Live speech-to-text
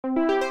Now,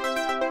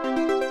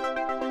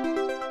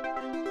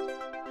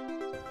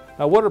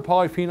 what are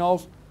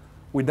polyphenols?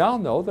 We now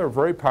know they're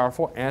very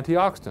powerful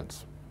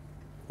antioxidants.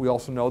 We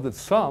also know that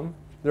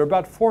there are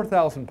about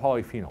 4,000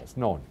 polyphenols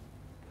known.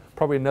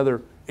 Probably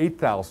another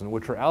 8,000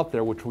 which are out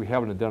there which we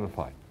haven't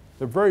identified.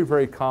 They're very,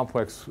 very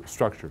complex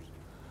structures.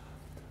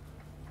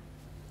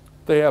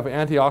 They have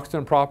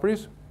antioxidant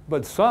properties,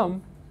 but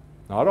some,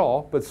 not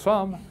all, but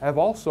some have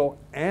also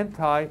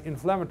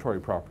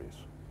anti-inflammatory properties.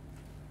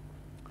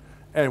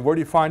 And where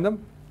do you find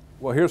them?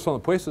 Well, here's some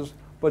of the places,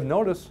 but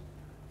notice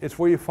it's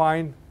where you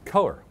find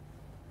color.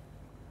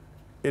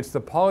 It's the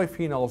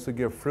polyphenols that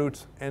give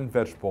fruits and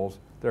vegetables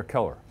their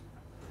color.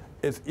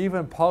 It's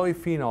even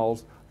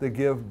polyphenols that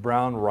give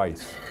brown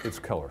rice its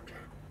color.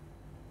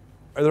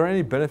 Are there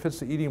any benefits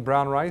to eating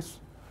brown rice?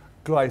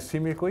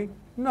 Glycemically?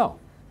 No.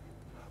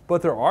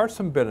 But there are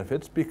some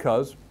benefits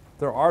because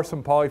there are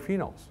some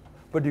polyphenols.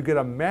 But you get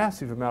a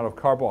massive amount of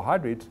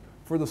carbohydrates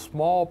for the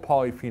small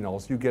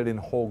polyphenols you get in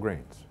whole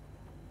grains.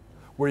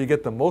 Where you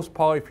get the most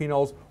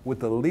polyphenols with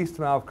the least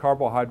amount of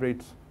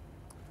carbohydrates,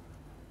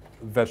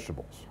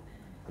 vegetables.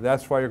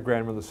 That's why your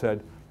grandmother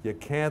said, you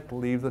can't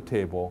leave the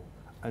table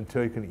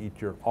until you can eat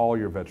all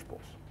your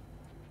vegetables.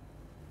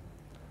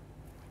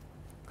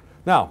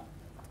 Now,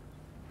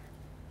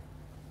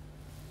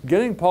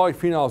 getting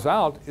polyphenols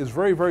out is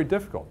very, very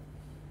difficult.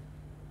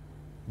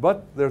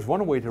 But there's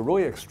one way to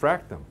really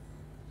extract them.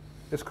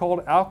 It's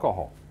called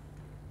alcohol.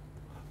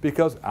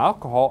 Because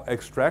alcohol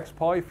extracts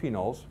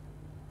polyphenols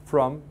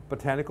from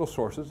botanical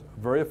sources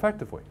very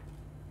effectively.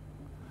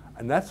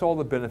 And that's all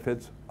the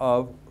benefits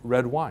of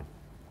red wine.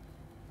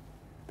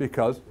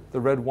 Because the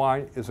red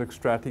wine is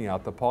extracting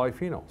out the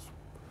polyphenols.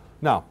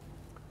 Now,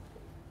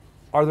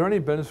 are there any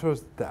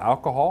benefits to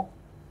alcohol?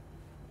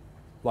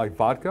 Like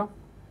vodka?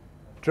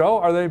 Joe,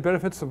 are there any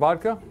benefits to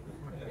vodka?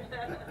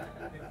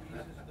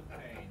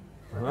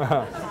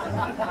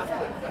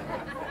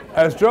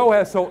 As Joe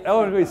has so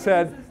elegantly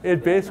said,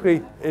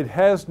 it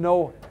has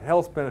no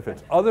health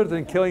benefits other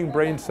than killing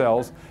brain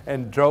cells,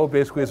 and Joe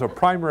basically is a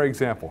primary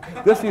example.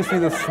 This used to be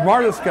the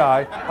smartest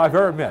guy I've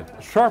ever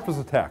met, sharp as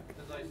a tack.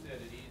 As I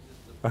said, it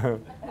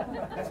eases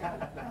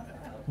the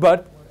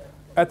But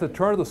at the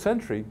turn of the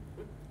century,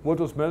 what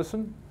was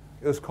medicine?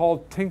 It was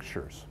called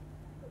tinctures.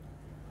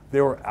 They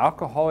were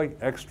alcoholic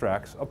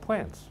extracts of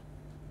plants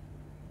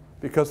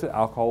because the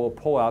alcohol will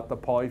pull out the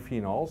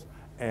polyphenols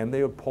and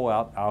they would pull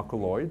out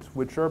alkaloids,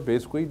 which are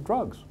basically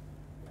drugs.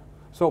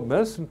 So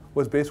medicine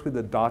was basically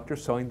the doctor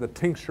selling the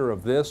tincture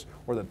of this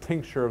or the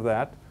tincture of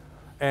that.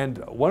 And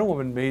one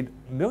woman made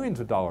millions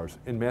of dollars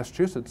in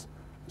Massachusetts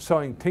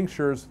selling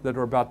tinctures that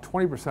are about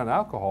 20%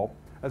 alcohol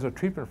as a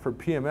treatment for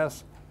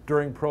PMS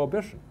during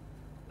Prohibition.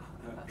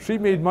 She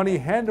made money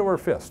hand over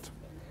fist.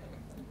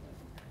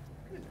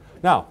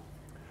 Now,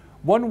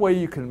 one way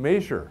you can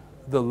measure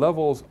the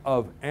levels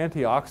of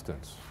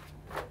antioxidants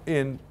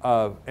in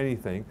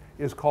anything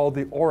is called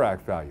the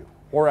ORAC value.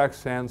 ORAC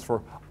stands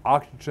for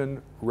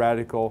oxygen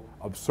radical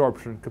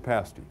absorption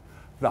capacity.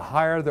 The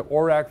higher the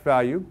ORAC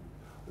value,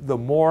 the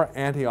more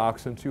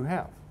antioxidants you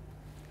have.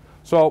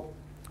 So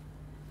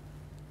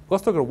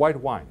let's look at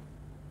white wine.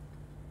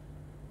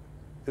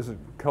 Is it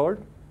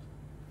colored?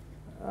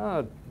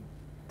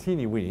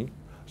 Teeny weeny.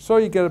 So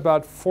you get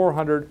about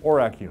 400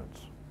 ORAC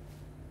units.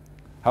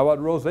 How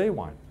about rosé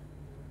wine?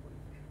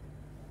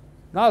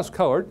 Not as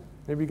colored,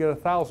 maybe you get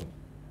 1,000.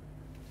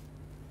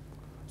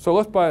 So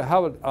let's buy,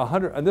 how about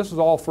 100, and this is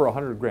all for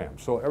 100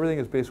 grams. So everything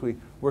is basically,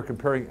 we're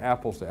comparing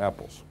apples to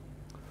apples.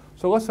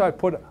 So let's say I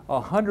put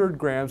 100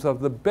 grams of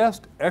the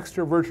best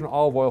extra virgin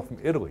olive oil from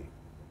Italy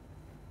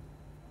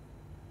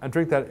and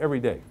drink that every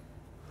day.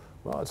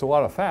 Well, it's a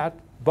lot of fat,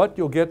 but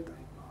you'll get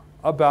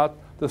about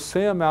the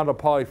same amount of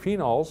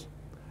polyphenols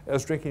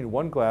as drinking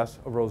 1 glass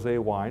of rosé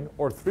wine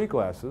or 3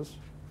 glasses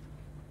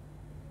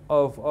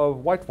of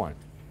white wine.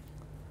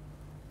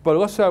 But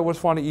let's say I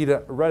just want to eat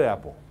a red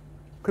apple.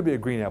 Could be a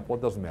green apple,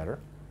 it doesn't matter.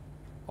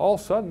 All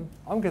of a sudden,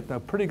 I'm getting a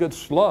pretty good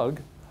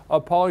slug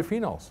of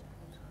polyphenols.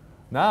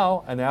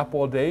 Now, an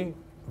apple a day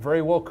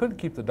very well could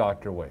keep the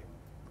doctor away.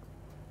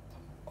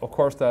 Of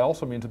course, that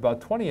also means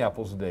about 20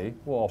 apples a day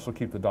will also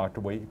keep the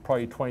doctor away,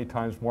 probably 20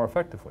 times more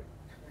effectively.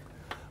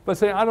 But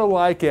say, I don't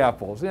like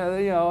apples,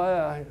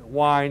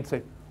 wine,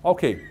 say,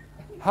 okay,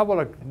 how about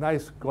a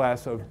nice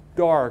glass of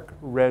dark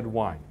red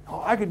wine?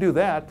 Oh, I could do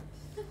that.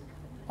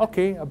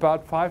 Okay,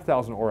 about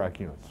 5,000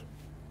 ORAC units.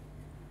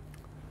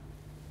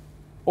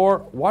 Or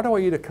why do I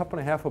eat a cup and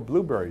a half of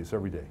blueberries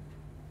every day?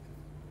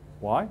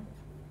 Why?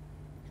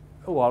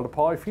 A lot of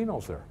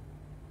polyphenols there.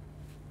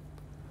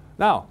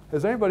 Now,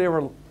 does anybody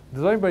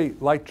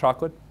like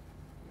chocolate?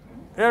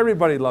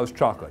 Everybody loves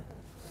chocolate.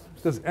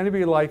 Does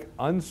anybody like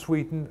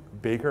unsweetened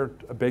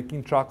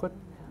baking chocolate?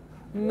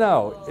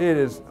 No, it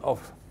is,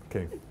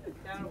 okay.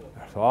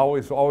 So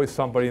always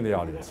somebody in the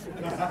audience.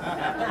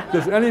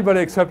 Does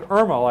anybody except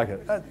Irma like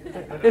it?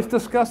 It's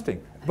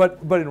disgusting. But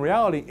in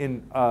reality,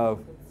 in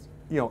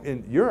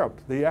Europe,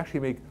 they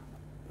actually make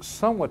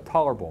somewhat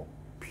tolerable,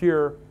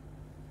 pure,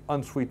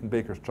 unsweetened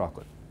baker's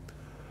chocolate.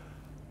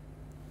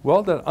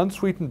 Well, that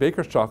unsweetened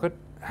baker's chocolate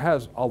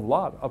has a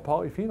lot of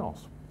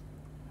polyphenols.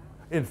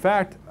 In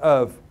fact,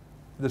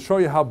 to show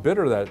you how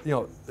bitter that,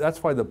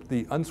 that's why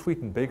the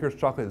unsweetened baker's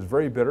chocolate is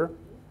very bitter.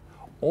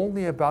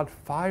 Only about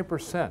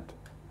 5%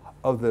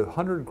 of the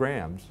 100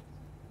 grams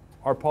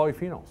are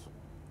polyphenols.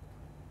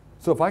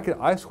 So if I could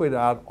isolate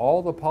out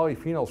all the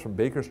polyphenols from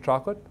baker's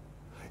chocolate,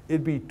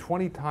 it'd be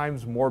 20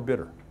 times more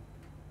bitter.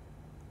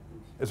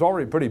 It's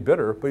already pretty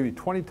bitter, but it'd be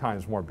 20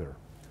 times more bitter.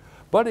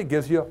 But it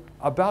gives you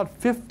about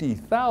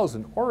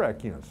 50,000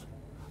 ORAC units.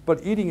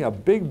 But eating a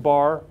big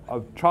bar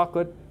of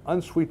chocolate,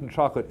 unsweetened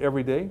chocolate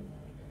every day,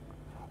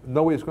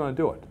 nobody's going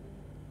to do it.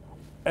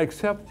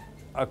 Except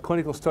a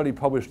clinical study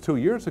published 2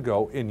 years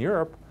ago in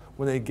Europe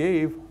when they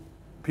gave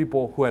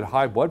people who had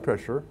high blood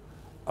pressure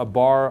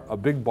a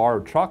big bar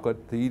of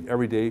chocolate to eat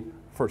every day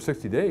for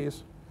 60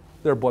 days,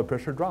 their blood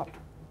pressure dropped.